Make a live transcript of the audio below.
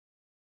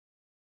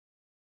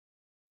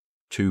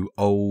To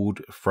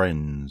old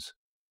friends.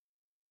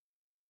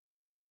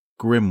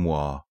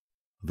 Grimoire,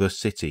 the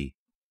city.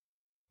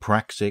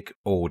 Praxic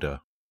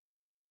order.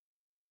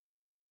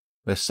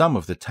 They're some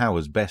of the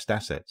tower's best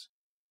assets.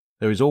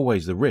 There is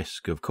always the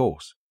risk, of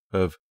course,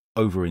 of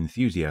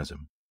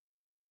over-enthusiasm.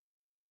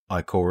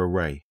 Ikora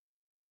Ray.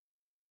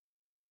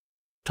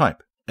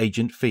 Type,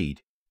 Agent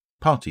Feed.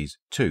 Parties,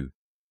 2.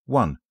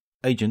 1.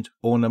 Agent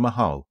Orna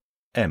Mahal,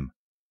 M.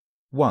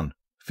 1.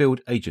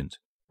 Field Agent.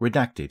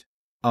 Redacted,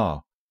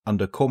 R.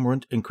 Under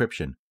Cormorant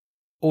Encryption.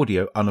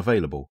 Audio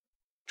unavailable.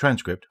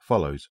 Transcript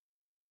follows.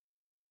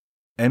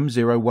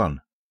 M01.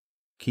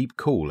 Keep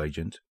cool,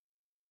 Agent.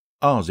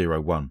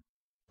 R01.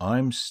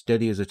 I'm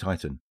steady as a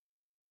Titan.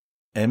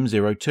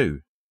 M02.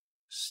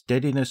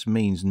 Steadiness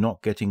means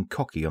not getting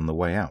cocky on the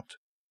way out.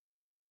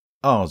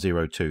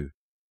 R02.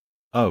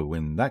 Oh,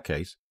 in that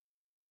case.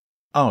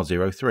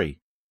 R03.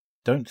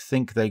 Don't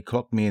think they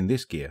clocked me in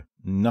this gear.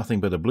 Nothing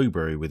but a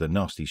blueberry with a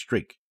nasty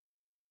streak.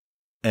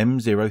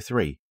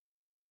 M03.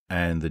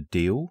 And the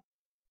deal?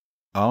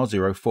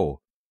 R04.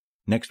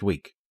 Next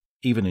week.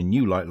 Even a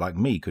new light like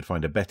me could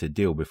find a better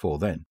deal before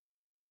then.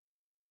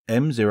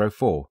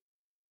 M04.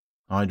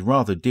 I'd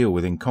rather deal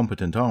with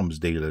incompetent arms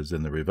dealers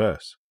than the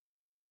reverse.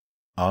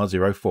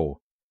 R04.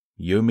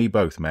 You and me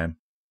both, ma'am.